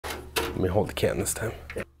Let me hold the can this time.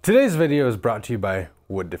 Today's video is brought to you by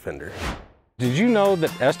Wood Defender. Did you know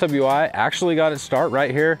that SWI actually got its start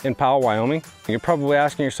right here in Powell, Wyoming? You're probably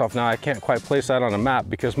asking yourself, now I can't quite place that on a map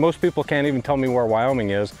because most people can't even tell me where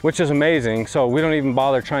Wyoming is, which is amazing. So we don't even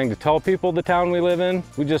bother trying to tell people the town we live in.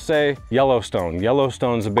 We just say Yellowstone.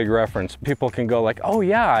 Yellowstone's a big reference. People can go like, oh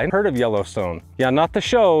yeah, I heard of Yellowstone. Yeah, not the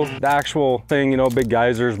show, the actual thing, you know, big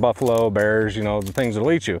geysers, buffalo, bears, you know, the things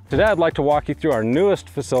that'll eat you. Today I'd like to walk you through our newest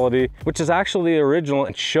facility, which is actually the original,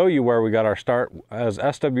 and show you where we got our start as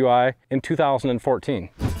SWI in 2014.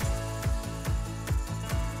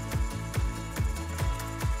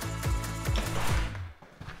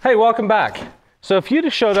 Hey, welcome back. So if you'd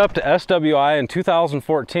have showed up to SWI in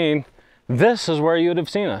 2014, this is where you would have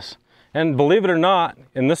seen us. And believe it or not,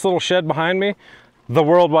 in this little shed behind me, the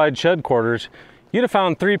Worldwide Shed Quarters, you'd have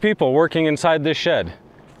found 3 people working inside this shed.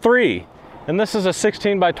 3. And this is a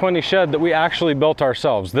 16 by 20 shed that we actually built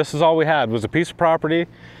ourselves. This is all we had, was a piece of property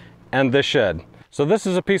and this shed. So this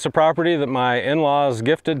is a piece of property that my in-laws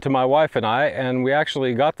gifted to my wife and I, and we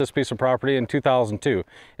actually got this piece of property in 2002.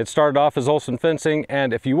 It started off as Olson Fencing,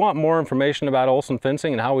 and if you want more information about Olson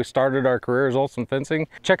Fencing and how we started our career as Olson Fencing,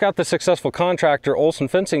 check out the successful contractor Olson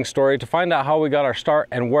Fencing story to find out how we got our start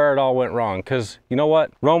and where it all went wrong. Because you know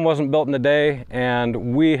what? Rome wasn't built in a day,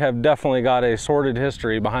 and we have definitely got a sordid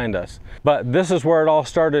history behind us. But this is where it all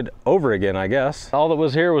started over again, I guess. All that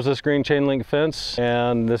was here was this green chain link fence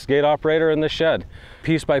and this gate operator and this shed.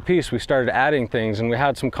 Piece by piece, we started adding things, and we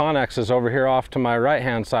had some connexes over here off to my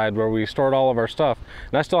right-hand side where we stored all of our stuff.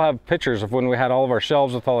 And I still have pictures of when we had all of our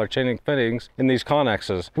shelves with all our chain link fittings in these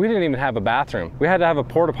connexes. We didn't even have a bathroom. We had to have a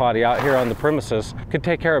porta potty out here on the premises. Could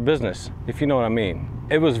take care of business, if you know what I mean.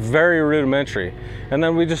 It was very rudimentary. And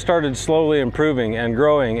then we just started slowly improving and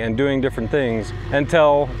growing and doing different things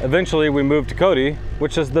until eventually we moved to Cody,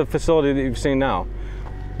 which is the facility that you've seen now.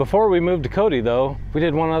 Before we moved to Cody though, we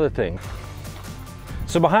did one other thing.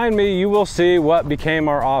 So behind me, you will see what became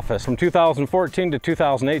our office. From 2014 to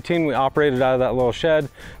 2018, we operated out of that little shed.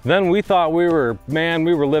 Then we thought we were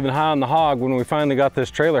living high on the hog when we finally got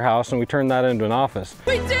this trailer house and we turned that into an office.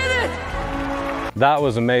 We did it! That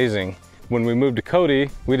was amazing. When we moved to Cody,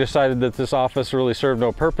 we decided that this office really served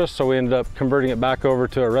no purpose, so we ended up converting it back over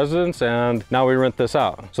to a residence, and now we rent this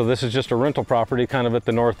out. So this is just a rental property kind of at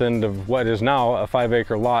the north end of what is now a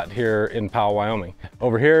 5-acre lot here in Powell, Wyoming.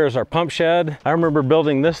 Over here is our pump shed. I remember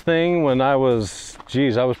building this thing when I was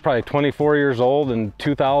probably 24 years old. In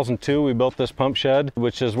 2002, we built this pump shed,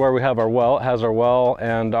 which is where we have our well. It has our well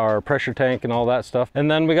and our pressure tank and all that stuff. And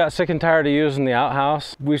then we got sick and tired of using the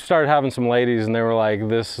outhouse. We started having some ladies and they were like,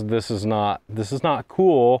 this is not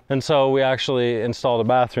cool. And so we actually installed a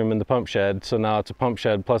bathroom in the pump shed. So now it's a pump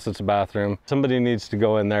shed plus it's a bathroom. Somebody needs to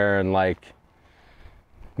go in there and like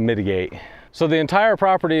mitigate. So the entire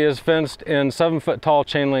property is fenced in 7-foot tall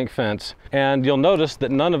chain link fence, and you'll notice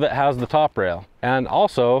that none of it has the top rail. And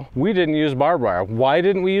also, we didn't use barbed wire. Why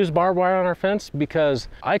didn't we use barbed wire on our fence? Because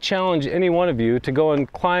I challenge any one of you to go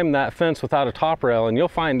and climb that fence without a top rail, and you'll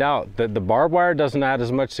find out that the barbed wire doesn't add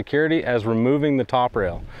as much security as removing the top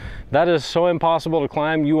rail. That is so impossible to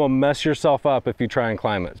climb, you will mess yourself up if you try and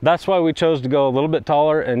climb it. That's why we chose to go a little bit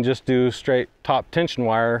taller and just do straight top tension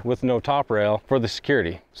wire with no top rail for the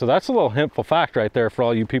security. So that's a little hintful fact right there for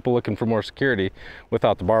all you people looking for more security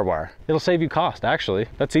without the barbed wire. It'll save you cost, actually.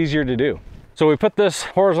 That's easier to do. So we put this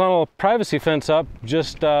horizontal privacy fence up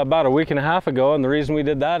just about a week and a half ago, and the reason we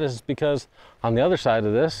did that is because on the other side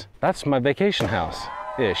of this, that's my vacation house,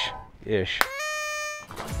 ish.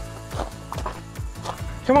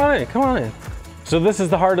 Come on in, come on in. So this is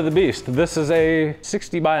the heart of the beast. This is a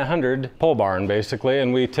 60 by 100 pole barn basically,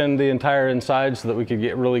 and we tinned the entire inside so that we could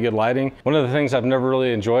get really good lighting. One of the things I've never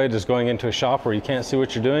really enjoyed is going into a shop where you can't see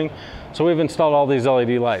what you're doing. So we've installed all these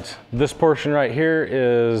LED lights. This portion right here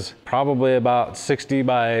is probably about 60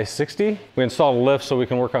 by 60. We installed a lift so we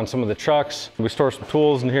can work on some of the trucks. We store some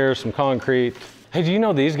tools in here, some concrete. Hey, do you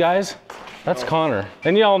know these guys? That's Connor.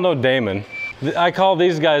 And you all know Damon. I call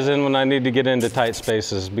these guys in when I need to get into tight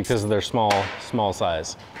spaces because of their small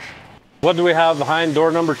size. What do we have behind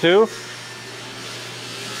door number 2?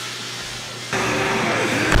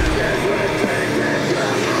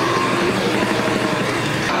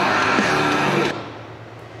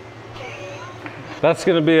 That's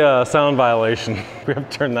gonna be a sound violation. We have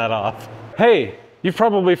to turn that off. Hey, you've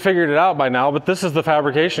probably figured it out by now, but this is the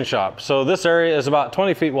fabrication shop. So this area is about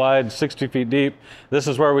 20 feet wide, 60 feet deep. This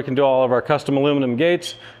is where we can do all of our custom aluminum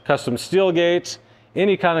gates, custom steel gates,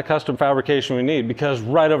 any kind of custom fabrication we need, because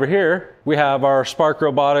right over here, we have our Spark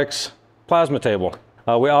Robotics plasma table.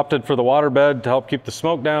 We opted for the water bed to help keep the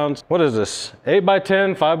smoke down. What is this? 8 by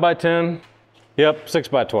 10, 5 by 10, Yep,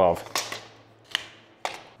 6x12.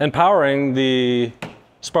 And powering the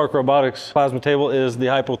Spark Robotics plasma table is the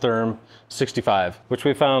Hypotherm 65, which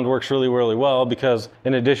we found works really, really well because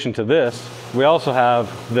in addition to this, we also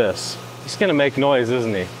have this. He's gonna make noise,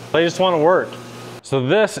 isn't he? They just wanna work. So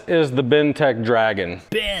this is the Bentech Dragon.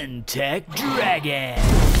 Bentech Dragon.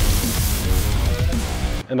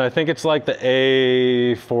 And I think it's like the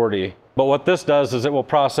A40. But what this does is it will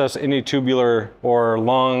process any tubular or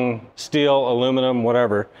long steel, aluminum,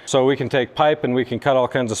 whatever. So we can take pipe and we can cut all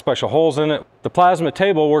kinds of special holes in it. The plasma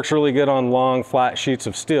table works really good on long, flat sheets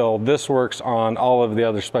of steel. This works on all of the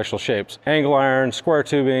other special shapes. Angle iron, square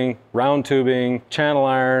tubing, round tubing, channel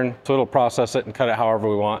iron. So it'll process it and cut it however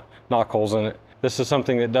we want, knock holes in it. This is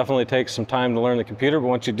something that definitely takes some time to learn the computer, but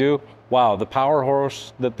once you do, wow, the power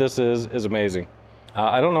horse that this is amazing.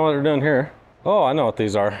 I don't know what they're doing here. Oh, I know what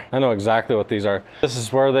these are. I know exactly what these are. This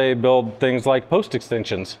is where they build things like post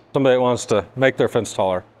extensions. Somebody that wants to make their fence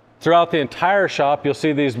taller. Throughout the entire shop, you'll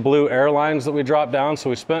see these blue air lines that we drop down.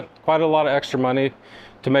 So we spent quite a lot of extra money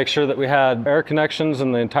to make sure that we had air connections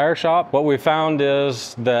in the entire shop. What we found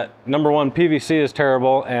is that number one, PVC is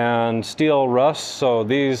terrible and steel rusts. So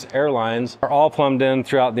these air lines are all plumbed in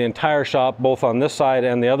throughout the entire shop, both on this side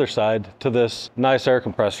and the other side, to this nice air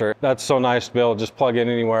compressor. That's so nice to be able to just plug in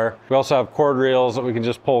anywhere. We also have cord reels that we can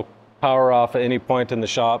just pull power off at any point in the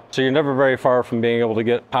shop. So you're never very far from being able to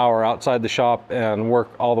get power outside the shop and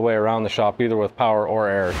work all the way around the shop, either with power or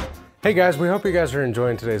air. Hey guys, we hope you guys are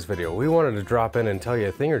enjoying today's video. We wanted to drop in and tell you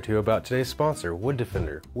a thing or two about today's sponsor, Wood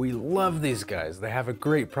Defender. We love these guys. They have a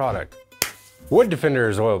great product. Wood Defender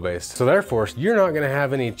is oil-based, so therefore you're not gonna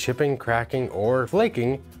have any chipping, cracking, or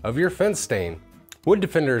flaking of your fence stain. Wood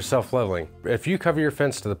Defender is self-leveling. If you cover your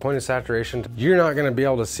fence to the point of saturation, you're not gonna be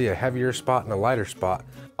able to see a heavier spot and a lighter spot.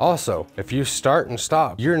 Also, if you start and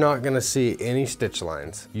stop, you're not gonna see any stitch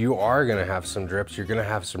lines. You are gonna have some drips, you're gonna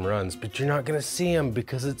have some runs, but you're not gonna see them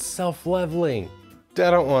because it's self-leveling. I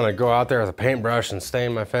don't wanna go out there with a paintbrush and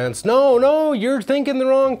stain my fence. No, you're thinking the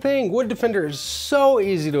wrong thing. Wood Defender is so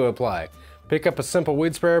easy to apply. Pick up a simple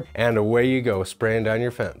weed sprayer and away you go, spraying down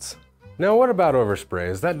your fence. Now what about overspray?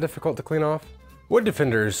 Is that difficult to clean off? Wood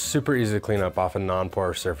Defender is super easy to clean up off of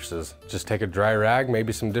non-porous surfaces. Just take a dry rag,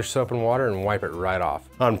 maybe some dish soap and water, and wipe it right off.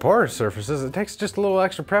 On porous surfaces, it takes just a little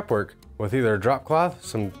extra prep work with either a drop cloth,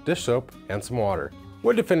 some dish soap, and some water.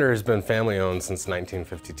 Wood Defender has been family owned since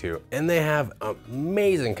 1952, and they have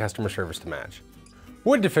amazing customer service to match.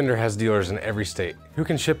 Wood Defender has dealers in every state who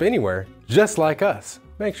can ship anywhere, just like us.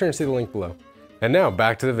 Make sure and see the link below. And now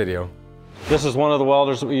back to the video. This is one of the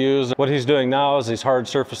welders that we use. What he's doing now is he's hard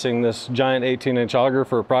surfacing this giant 18-inch auger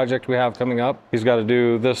for a project we have coming up. He's got to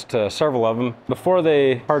do this to several of them. Before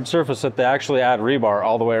they hard surface it, they actually add rebar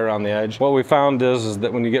all the way around the edge. What we found is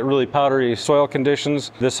that when you get really powdery soil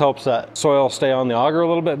conditions, this helps that soil stay on the auger a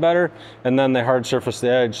little bit better, and then they hard surface the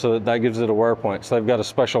edge so that gives it a wear point. So they've got a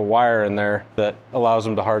special wire in there that allows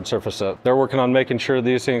them to hard surface it. They're working on making sure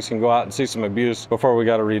these things can go out and see some abuse before we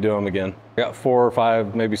got to redo them again. We got 4 or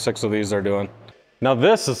 5, maybe 6 of these they're doing. Now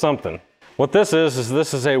this is something. What this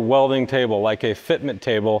is a welding table, like a fitment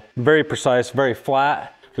table. Very precise, very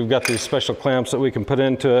flat. We've got these special clamps that we can put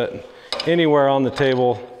into it anywhere on the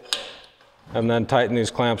table and then tighten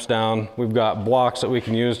these clamps down. We've got blocks that we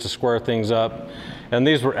can use to square things up. And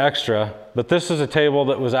these were extra, but this is a table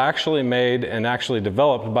that was actually made and actually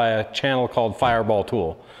developed by a channel called Fireball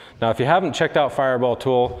Tool. Now, if you haven't checked out Fireball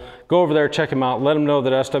Tool, go over there, check them out, let them know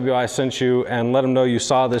that SWI sent you, and let them know you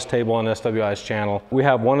saw this table on SWI's channel. We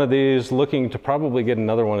have one of these, looking to probably get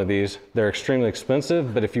another one of these. They're extremely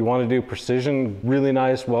expensive, but if you want to do precision, really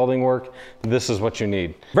nice welding work, this is what you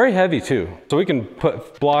need. Very heavy too. So we can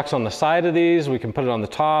put blocks on the side of these, we can put it on the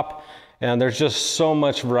top, and there's just so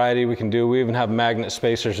much variety we can do. We even have magnet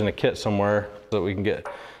spacers in a kit somewhere so that we can get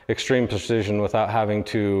extreme precision without having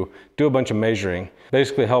to do a bunch of measuring.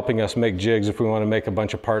 Basically helping us make jigs if we want to make a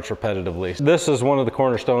bunch of parts repetitively. This is one of the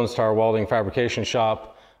cornerstones to our welding fabrication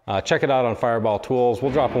shop. Check it out on Fireball Tools.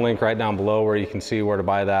 We'll drop a link right down below where you can see where to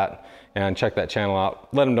buy that and check that channel out.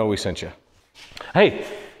 Let them know we sent you. Hey,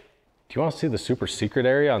 do you want to see the super secret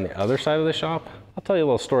area on the other side of the shop? I'll tell you a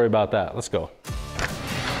little story about that. Let's go.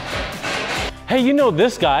 Hey, you know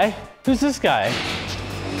this guy. Who's this guy?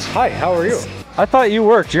 Hi, how are you? I thought you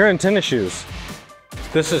worked. You're in tennis shoes.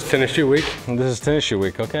 This is Tennis Shoe Week. This is Tennis Shoe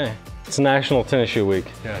Week, okay. It's National Tennis Shoe Week.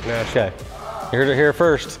 Yeah, national. Okay, you heard it here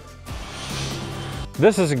first.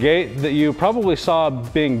 This is a gate that you probably saw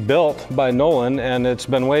being built by Nolan, and it's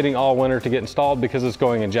been waiting all winter to get installed because it's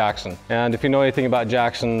going in Jackson. And if you know anything about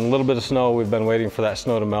Jackson, a little bit of snow, we've been waiting for that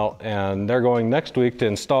snow to melt, and they're going next week to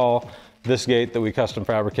install this gate that we custom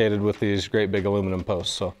fabricated with these great big aluminum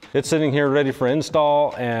posts. So it's sitting here ready for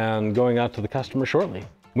install and going out to the customer shortly.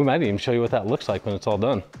 We might even show you what that looks like when it's all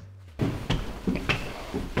done.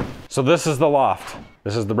 So this is the loft.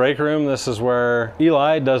 This is the break room. This is where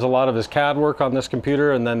Eli does a lot of his CAD work on this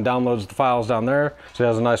computer and then downloads the files down there. So he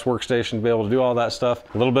has a nice workstation to be able to do all that stuff.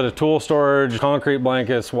 A little bit of tool storage, concrete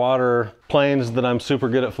blankets, water, planes that I'm super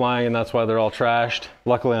good at flying, and that's why they're all trashed.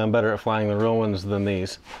 Luckily, I'm better at flying the real ones than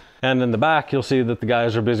these. And in the back, you'll see that the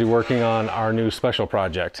guys are busy working on our new special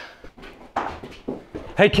project.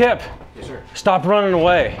 Hey, Kip. Yes, sir. Stop running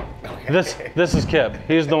away. Okay. This is Kip.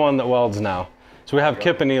 He's the one that welds now. So we have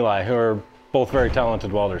Kip and Eli, who are both very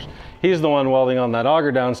talented welders. He's the one welding on that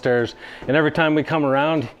auger downstairs, and every time we come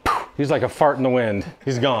around, he's like a fart in the wind.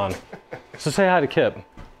 He's gone. So say hi to Kip.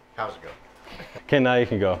 How's it going? Okay, now you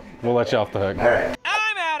can go. We'll let you off the hook. All right.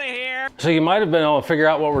 I'm out of here. So you might have been able to figure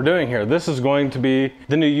out what we're doing here. This is going to be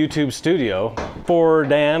the new YouTube studio for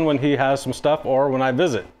Dan when he has some stuff or when I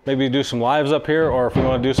visit. Maybe do some lives up here, or if we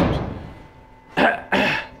want to do some...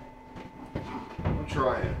 I'm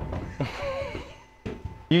trying.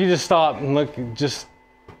 You can just stop and look, just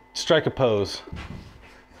strike a pose.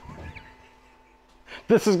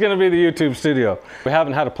 This is gonna be the YouTube studio. We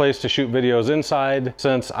haven't had a place to shoot videos inside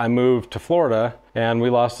since I moved to Florida, and we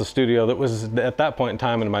lost the studio that was at that point in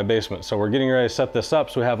time in my basement. So we're getting ready to set this up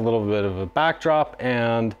so we have a little bit of a backdrop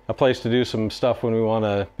and a place to do some stuff when we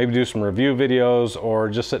wanna maybe do some review videos or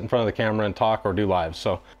just sit in front of the camera and talk or do lives.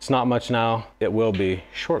 So it's not much now, it will be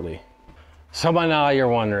shortly. So by now you're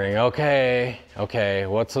wondering, okay,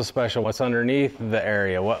 what's so special? What's underneath the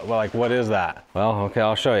area? What is that? Well, okay,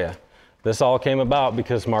 I'll show you. This all came about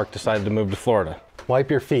because Mark decided to move to Florida.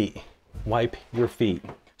 Wipe your feet. Wipe your feet.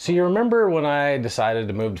 So you remember when I decided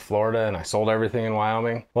to move to Florida and I sold everything in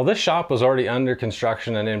Wyoming? Well, this shop was already under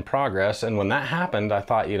construction and in progress. And when that happened, I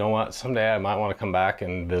thought, you know what, someday I might want to come back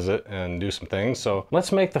and visit and do some things. So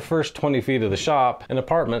let's make the first 20 feet of the shop an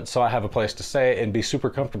apartment so I have a place to stay and be super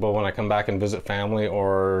comfortable when I come back and visit family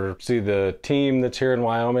or see the team that's here in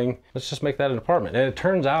Wyoming. Let's just make that an apartment. And it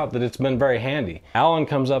turns out that it's been very handy. Alan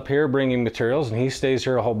comes up here bringing materials and he stays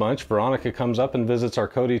here a whole bunch. Veronica comes up and visits our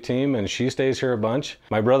Cody team and she stays here a bunch.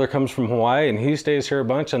 My brother comes from Hawaii and he stays here a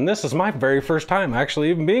bunch, and this is my very first time actually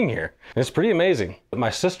even being here. It's pretty amazing. My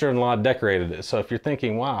sister-in-law decorated it, so if you're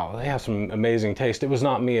thinking, wow, they have some amazing taste, it was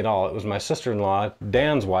not me at all. It was my sister-in-law,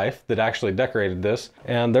 Dan's wife, that actually decorated this.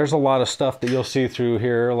 And there's a lot of stuff that you'll see through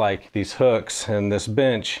here, like these hooks and this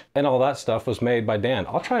bench, and all that stuff was made by Dan.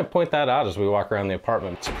 I'll try and point that out as we walk around the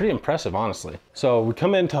apartment. It's pretty impressive, honestly. So we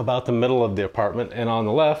come into about the middle of the apartment, and on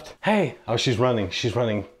the left, hey, oh, she's running.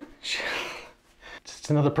 It's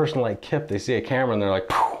another person like Kip. They see a camera and they're like,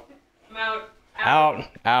 I'm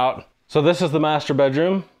out. So this is the master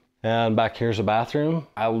bedroom, and back here's a bathroom.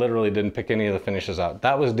 I literally didn't pick any of the finishes out.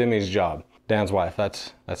 That was Demi's job. Dan's wife,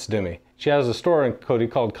 that's Demi. She has a store in Cody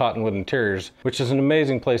called Cottonwood Interiors, which is an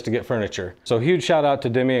amazing place to get furniture. So huge shout out to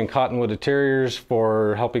Demi and Cottonwood Interiors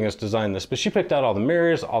for helping us design this. But she picked out all the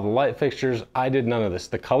mirrors, all the light fixtures. I did none of this.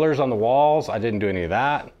 The colors on the walls, I didn't do any of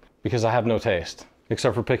that because I have no taste.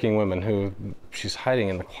 Except for picking women who she's hiding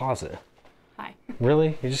in the closet. Hi.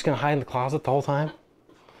 Really? You're just gonna hide in the closet the whole time?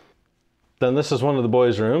 Then this is one of the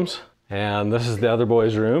boys' rooms, and this is the other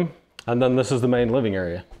boys' room, and then this is the main living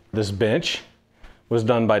area. This bench was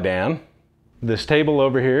done by Dan. This table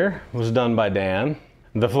over here was done by Dan.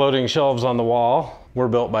 The floating shelves on the wall were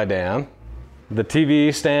built by Dan. The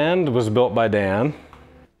TV stand was built by Dan.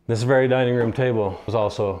 This very dining room table was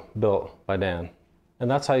also built by Dan. And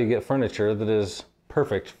that's how you get furniture that is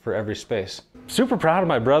perfect for every space. Super proud of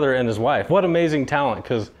my brother and his wife. What amazing talent,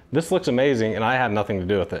 because this looks amazing and I had nothing to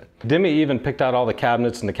do with it. Demi even picked out all the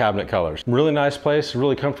cabinets and the cabinet colors. Really nice place,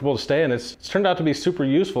 really comfortable to stay, and it's turned out to be super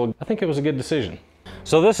useful. I think it was a good decision.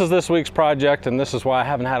 So this is this week's project, and this is why I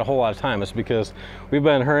haven't had a whole lot of time. It's because we've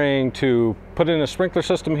been hurrying to put in a sprinkler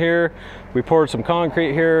system here. We poured some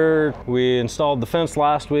concrete here. We installed the fence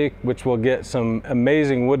last week, which will get some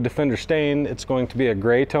amazing Wood Defender stain. It's going to be a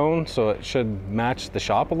gray tone, so it should match the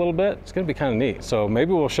shop a little bit. It's gonna be kind of neat. So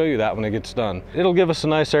maybe we'll show you that when it gets done. It'll give us a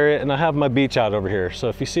nice area, and I have my beach out over here. So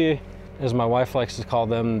if you see, as my wife likes to call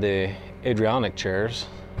them, the Adriatic chairs,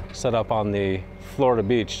 set up on the Florida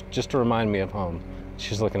beach, just to remind me of home.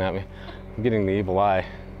 She's looking at me. I'm getting the evil eye.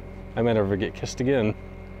 I may never get kissed again.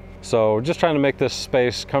 So we're just trying to make this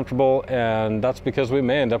space comfortable, and that's because we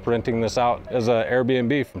may end up renting this out as an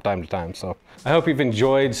Airbnb from time to time. So I hope you've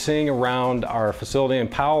enjoyed seeing around our facility in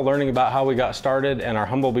Powell, learning about how we got started and our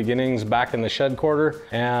humble beginnings back in the shed quarter.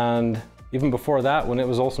 And even before that when it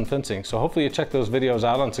was Olson Fencing. So hopefully you check those videos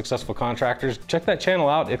out on Successful Contractors. Check that channel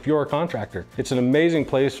out if you're a contractor. It's an amazing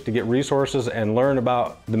place to get resources and learn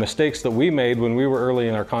about the mistakes that we made when we were early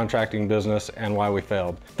in our contracting business and why we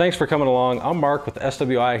failed. Thanks for coming along. I'm Mark with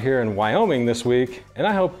SWI here in Wyoming this week, and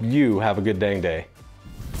I hope you have a good dang day.